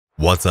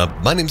What's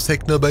up, my name's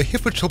Technobo here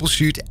for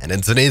Troubleshoot, and in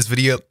today's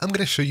video I'm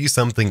going to show you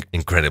something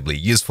incredibly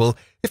useful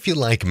if you're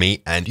like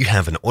me and you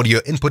have an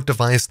audio input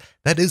device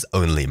that is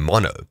only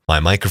mono. My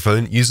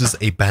microphone uses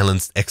a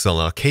balanced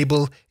XLR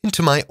cable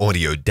into my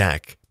audio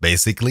DAC.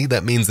 Basically,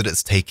 that means that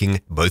it's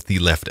taking both the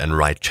left and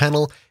right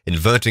channel,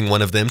 inverting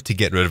one of them to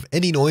get rid of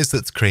any noise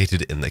that's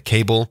created in the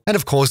cable, and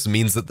of course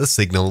means that the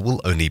signal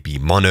will only be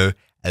mono,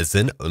 as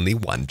in only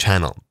one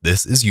channel.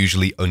 This is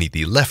usually only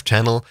the left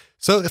channel,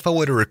 so if I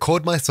were to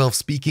record myself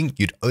speaking,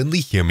 you'd only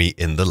hear me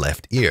in the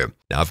left ear.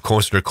 Now, of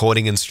course,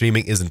 recording and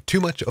streaming isn't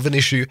too much of an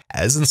issue,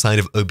 as inside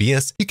of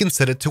OBS, you can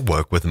set it to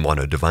work with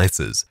mono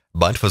devices.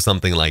 But for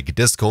something like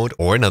Discord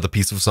or another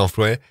piece of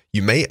software,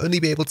 you may only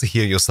be able to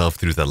hear yourself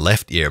through the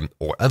left ear,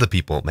 or other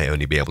people may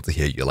only be able to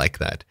hear you like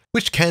that,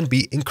 which can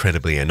be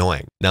incredibly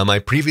annoying. Now, my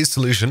previous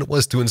solution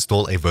was to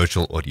install a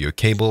virtual audio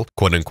cable,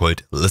 quote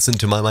unquote, listen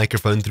to my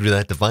microphone through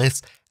that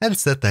device, and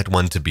set that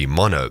one to be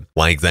mono.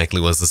 Why exactly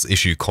was this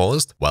issue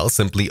caused? Well,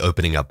 simply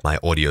opening up my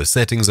audio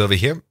settings over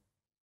here,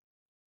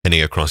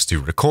 heading across to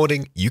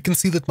recording, you can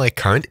see that my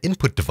current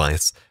input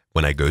device,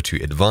 when I go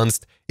to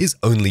advanced, is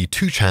only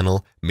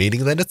 2-channel,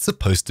 meaning that it's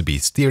supposed to be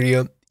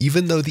stereo,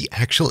 even though the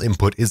actual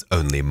input is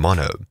only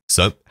mono.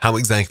 So how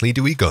exactly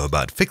do we go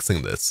about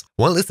fixing this?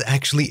 Well, it's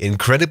actually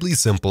incredibly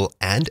simple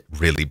and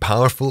really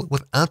powerful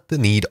without the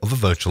need of a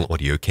virtual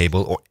audio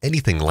cable or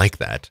anything like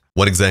that.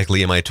 What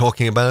exactly am I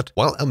talking about?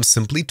 Well, I'm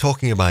simply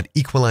talking about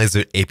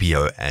Equaliser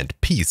APO and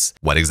Peace.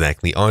 What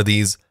exactly are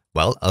these?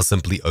 Well, I'll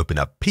simply open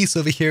up Peace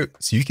over here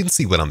so you can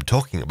see what I'm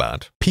talking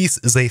about. Peace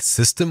is a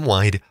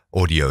system-wide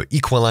audio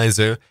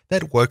equalizer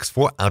that works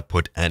for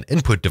output and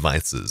input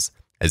devices.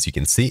 As you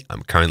can see,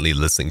 I'm currently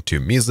listening to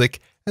music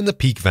and the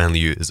peak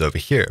value is over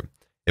here.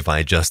 If I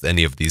adjust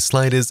any of these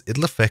sliders,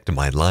 it'll affect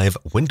my live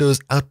Windows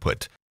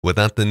output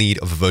without the need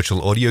of a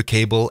virtual audio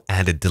cable,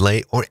 added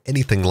delay, or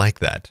anything like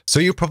that. So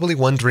you're probably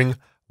wondering,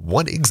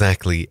 what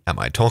exactly am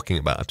I talking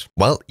about?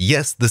 Well,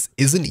 yes, this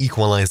is an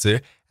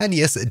equalizer, and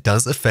yes, it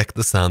does affect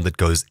the sound that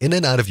goes in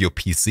and out of your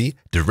PC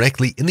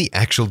directly in the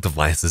actual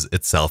devices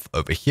itself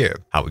over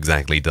here. How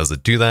exactly does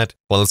it do that?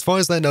 Well, as far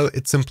as I know,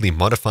 it simply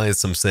modifies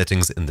some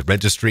settings in the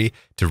registry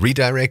to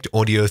redirect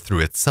audio through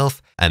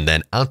itself and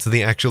then out to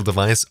the actual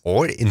device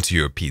or into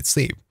your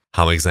PC.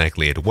 How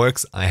exactly it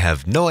works, I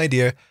have no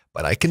idea,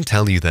 but I can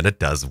tell you that it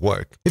does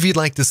work. If you'd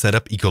like to set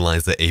up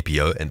Equaliser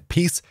APO and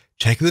Peace,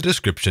 check the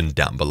description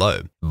down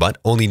below. But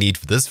all you need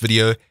for this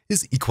video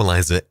is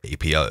Equaliser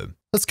APO.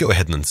 Let's go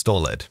ahead and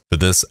install it. For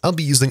this, I'll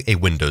be using a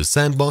Windows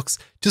sandbox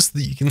just so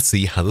that you can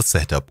see how the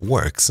setup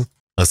works.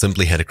 I'll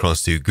simply head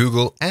across to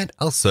Google and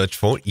I'll search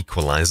for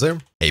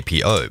Equaliser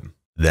APO.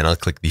 Then I'll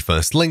click the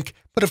first link,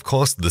 but of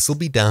course this will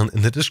be down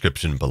in the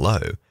description below.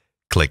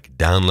 Click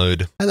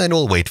download, and then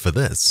we'll wait for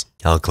this.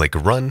 I'll click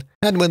run,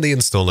 and when the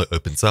installer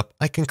opens up,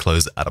 I can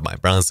close out of my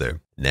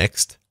browser.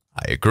 Next,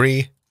 I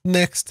agree.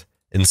 Next,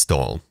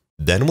 install.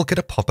 Then we'll get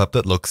a pop-up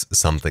that looks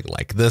something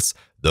like this,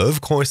 though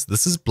of course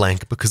this is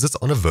blank because it's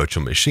on a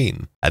virtual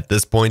machine. At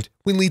this point,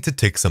 we'll need to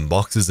tick some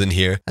boxes in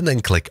here and then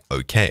click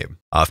OK.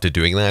 After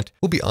doing that,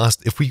 we'll be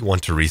asked if we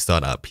want to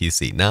restart our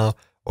PC now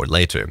or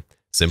later.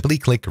 Simply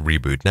click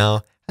reboot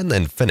now and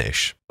then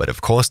finish. But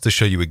of course, to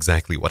show you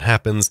exactly what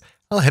happens,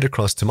 I'll head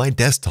across to my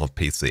desktop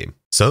PC.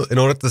 So in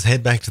order to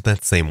head back to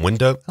that same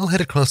window, I'll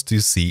head across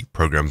to C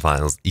Program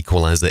Files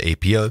Equaliser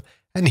APO,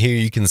 and here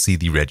you can see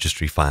the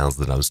registry files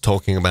that I was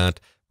talking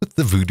about with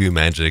the voodoo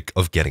magic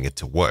of getting it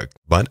to work.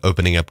 But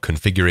opening up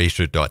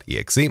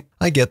configuration.exe,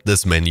 I get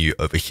this menu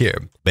over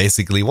here.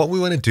 Basically, what we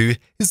want to do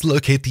is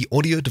locate the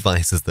audio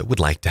devices that would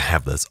like to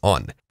have this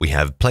on. We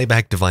have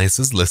playback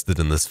devices listed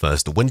in this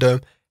first window,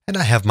 and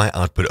I have my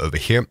output over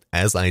here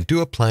as I do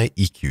apply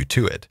EQ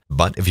to it.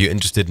 But if you're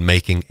interested in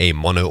making a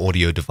mono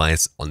audio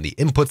device on the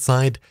input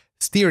side,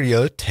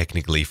 stereo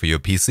technically for your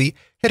PC,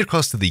 head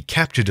across to the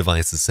capture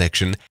devices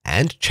section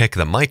and check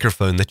the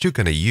microphone that you're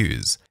going to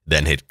use.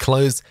 Then hit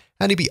close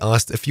and you'll be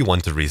asked if you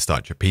want to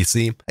restart your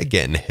PC.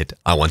 Again, hit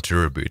I want to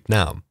reboot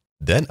now.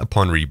 Then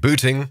upon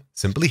rebooting,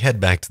 simply head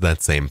back to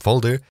that same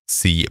folder,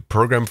 see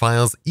Program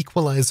Files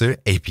Equaliser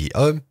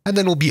APO, and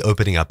then we'll be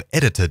opening up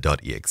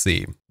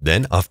editor.exe.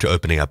 Then after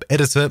opening up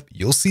editor,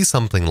 you'll see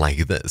something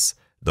like this,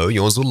 though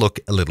yours will look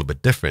a little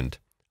bit different.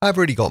 I've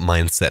already got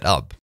mine set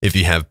up. If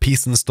you have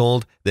Peace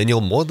installed, then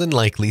you'll more than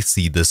likely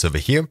see this over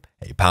here,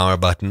 a power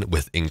button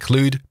with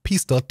include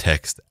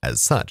peace.txt as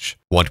such.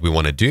 What we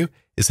want to do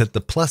is hit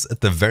the plus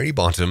at the very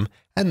bottom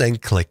and then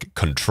click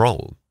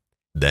Control.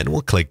 Then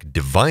we'll click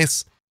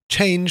Device,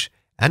 Change,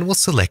 and we'll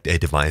select a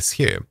device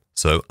here.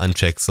 So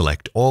uncheck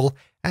Select All,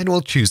 and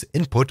we'll choose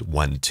Input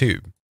 1, 2.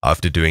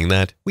 After doing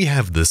that, we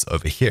have this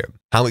over here.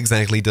 How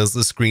exactly does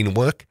the screen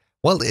work?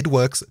 Well, it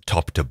works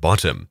top to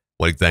bottom.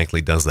 What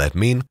exactly does that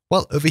mean?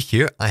 Well, over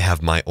here, I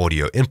have my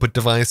audio input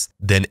device,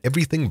 then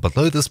everything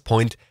below this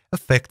point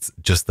affects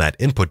just that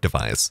input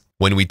device.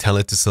 When we tell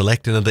it to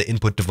select another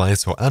input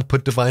device or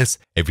output device,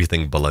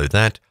 everything below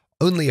that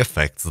only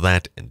affects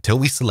that until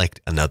we select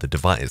another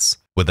device.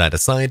 With that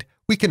aside,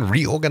 we can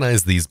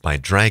reorganize these by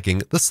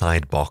dragging the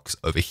side box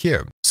over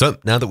here. So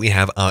now that we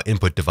have our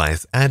input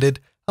device added,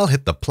 I'll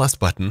hit the plus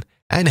button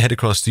and head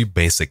across to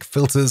basic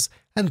filters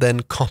and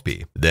then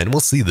copy. Then we'll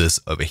see this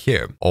over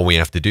here. All we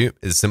have to do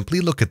is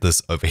simply look at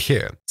this over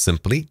here.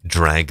 Simply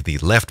drag the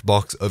left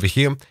box over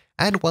here,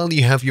 and while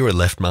you have your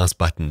left mouse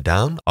button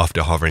down,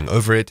 after hovering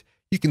over it,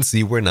 you can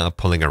see we're now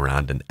pulling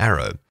around an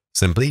arrow.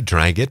 Simply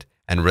drag it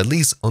and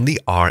release on the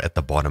R at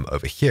the bottom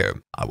over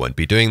here. I won't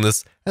be doing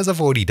this as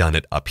I've already done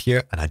it up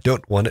here and I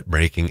don't want it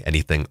breaking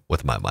anything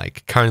with my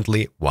mic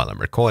currently while I'm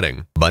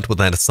recording. But with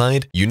that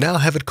aside, you now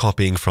have it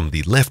copying from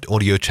the left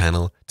audio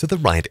channel to the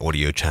right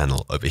audio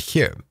channel over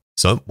here.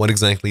 So what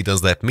exactly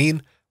does that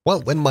mean?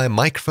 Well, when my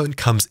microphone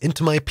comes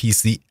into my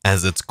PC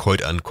as its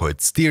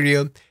quote-unquote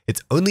stereo,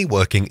 it's only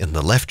working in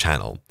the left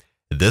channel.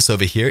 This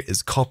over here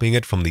is copying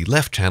it from the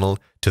left channel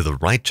to the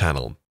right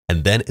channel,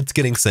 and then it's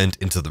getting sent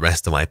into the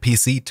rest of my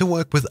PC to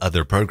work with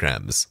other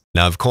programs.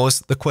 Now, of course,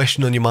 the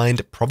question on your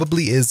mind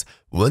probably is,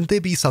 won't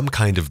there be some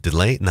kind of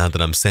delay now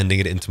that I'm sending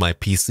it into my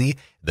PC,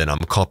 then I'm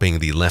copying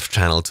the left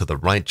channel to the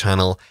right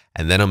channel,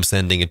 and then I'm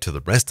sending it to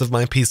the rest of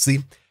my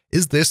PC?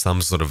 Is there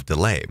some sort of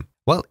delay?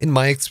 Well, in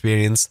my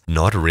experience,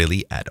 not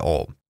really at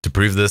all. To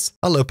prove this,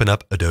 I'll open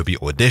up Adobe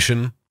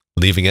Audition,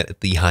 leaving it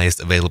at the highest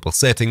available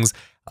settings.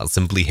 I'll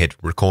simply hit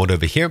record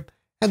over here,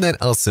 and then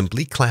I'll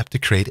simply clap to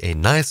create a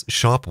nice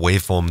sharp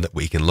waveform that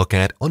we can look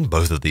at on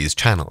both of these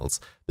channels,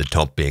 the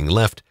top being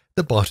left,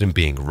 the bottom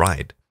being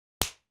right.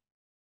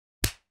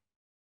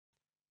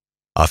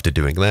 After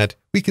doing that,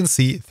 we can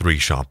see 3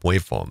 sharp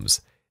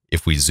waveforms.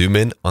 If we zoom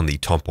in on the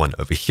top one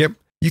over here,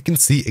 you can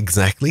see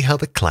exactly how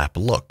the clap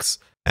looks.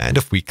 And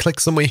if we click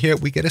somewhere here,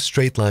 we get a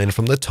straight line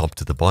from the top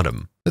to the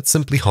bottom. Let's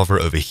simply hover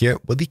over here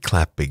where the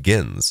clap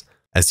begins.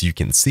 As you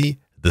can see,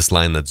 this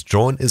line that's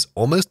drawn is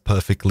almost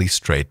perfectly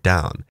straight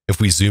down. If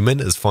we zoom in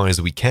as far as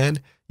we can,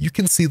 you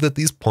can see that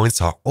these points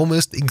are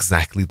almost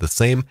exactly the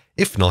same,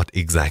 if not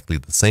exactly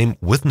the same,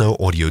 with no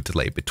audio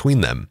delay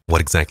between them. What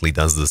exactly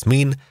does this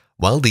mean?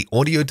 Well, the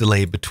audio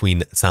delay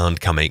between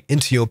sound coming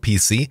into your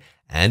PC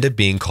and it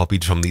being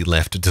copied from the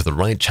left to the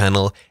right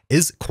channel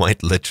is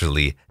quite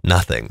literally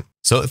nothing.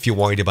 So if you're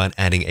worried about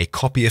adding a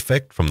copy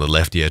effect from the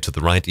left ear to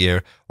the right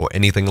ear or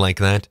anything like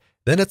that,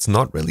 then it's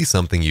not really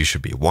something you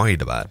should be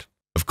worried about.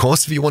 Of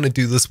course, if you want to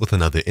do this with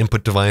another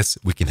input device,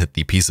 we can hit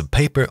the piece of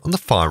paper on the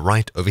far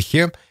right over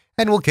here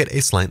and we'll get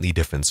a slightly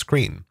different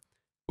screen.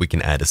 We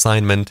can add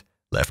assignment,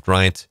 left,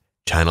 right,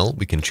 channel,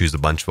 we can choose a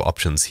bunch of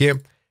options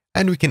here,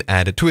 and we can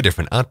add it to a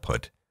different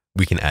output.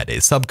 We can add a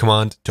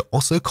subcommand to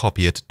also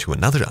copy it to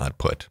another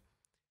output.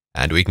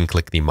 And we can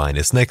click the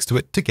minus next to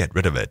it to get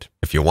rid of it.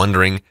 If you're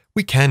wondering,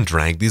 we can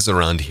drag these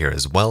around here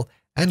as well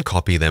and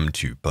copy them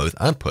to both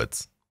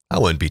outputs. I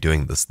won't be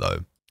doing this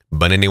though.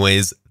 But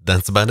anyways,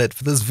 that's about it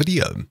for this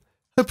video.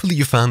 Hopefully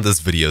you found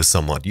this video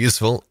somewhat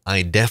useful.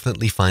 I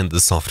definitely find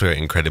this software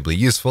incredibly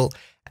useful.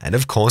 And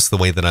of course, the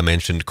way that I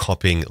mentioned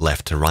copying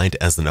left to right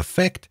as an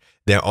effect,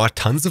 there are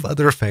tons of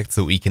other effects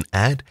that we can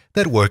add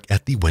that work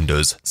at the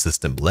Windows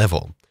system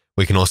level.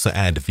 We can also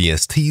add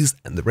VSTs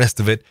and the rest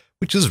of it,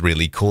 which is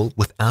really cool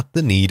without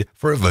the need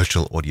for a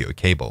virtual audio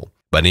cable.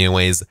 But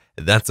anyways,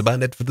 that's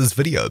about it for this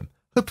video.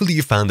 Hopefully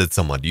you found it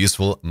somewhat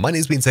useful. My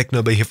name's been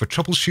Technobo here for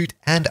Troubleshoot,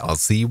 and I'll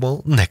see you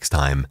all next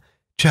time.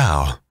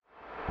 Ciao.